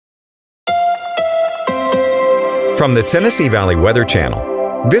From the Tennessee Valley Weather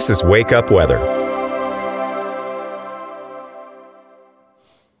Channel, this is Wake Up Weather.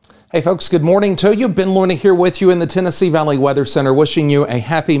 Hey folks, good morning to you. Ben Looney here with you in the Tennessee Valley Weather Center, wishing you a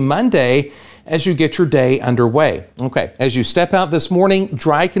happy Monday as you get your day underway. Okay, as you step out this morning,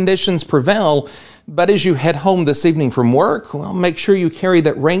 dry conditions prevail, but as you head home this evening from work, well, make sure you carry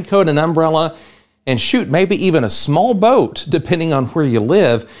that raincoat and umbrella, and shoot, maybe even a small boat, depending on where you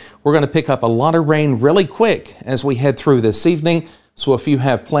live. We're going to pick up a lot of rain really quick as we head through this evening. So if you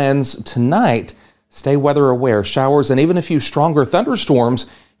have plans tonight, stay weather aware. Showers and even a few stronger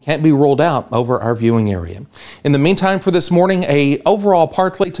thunderstorms can't be ruled out over our viewing area. In the meantime, for this morning, a overall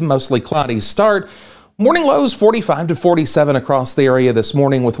partly to mostly cloudy start. Morning lows 45 to 47 across the area this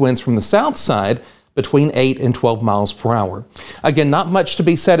morning, with winds from the south side between 8 and 12 miles per hour. Again, not much to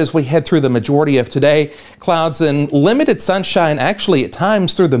be said as we head through the majority of today. Clouds and limited sunshine actually at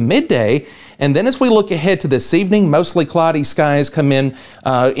times through the midday. And then as we look ahead to this evening, mostly cloudy skies come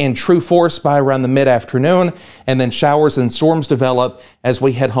in true force by around the mid-afternoon, and then showers and storms develop as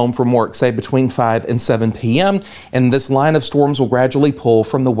we head home from work, say between 5 and 7 p.m. And this line of storms will gradually pull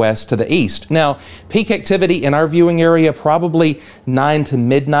from the west to the east. Now, peak activity in our viewing area probably 9 to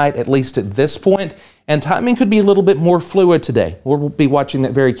midnight, at least at this point. And timing could be a little bit more fluid today. We'll be watching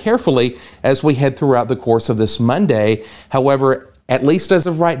that very carefully as we head throughout the course of this Monday. However, at least as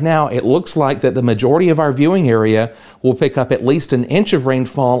of right now, it looks like that the majority of our viewing area will pick up at least an inch of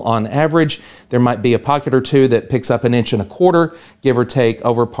rainfall on average. There might be a pocket or two that picks up an inch and a quarter, give or take,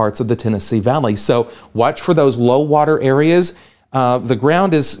 over parts of the Tennessee Valley. So watch for those low water areas. The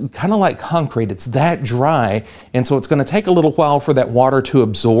ground is kind of like concrete. It's that dry, and so it's going to take a little while for that water to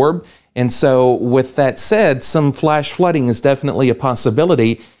absorb. And so with that said, some flash flooding is definitely a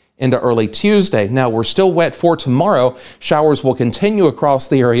possibility into early Tuesday. Now, we're still wet for tomorrow. Showers will continue across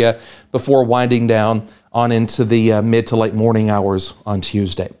the area before winding down on into the mid to late morning hours on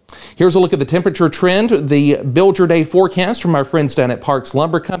Tuesday. Here's a look at the temperature trend, the Build Your Day forecast from our friends down at Parks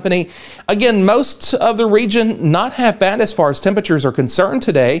Lumber Company. Again, most of the region not half bad as far as temperatures are concerned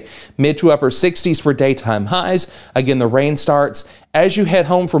today. Mid to upper 60s for daytime highs. Again, the rain starts as you head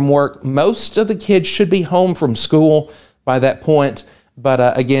home from work. Most of the kids should be home from school by that point.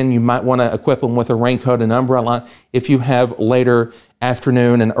 But again, you might want to equip them with a raincoat and umbrella if you have later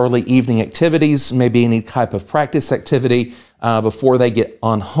afternoon and early evening activities, maybe any type of practice activity before they get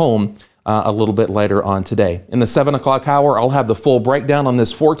on home a little bit later on today. In the 7 o'clock hour, I'll have the full breakdown on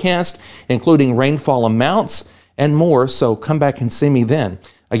this forecast, including rainfall amounts and more, so come back and see me then.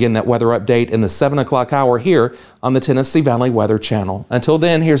 Again, that weather update in the 7 o'clock hour here on the Tennessee Valley Weather Channel. Until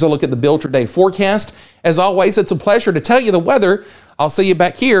then, here's a look at the Build Your Day forecast. As always, it's a pleasure to tell you the weather. I'll see you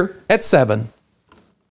back here at 7.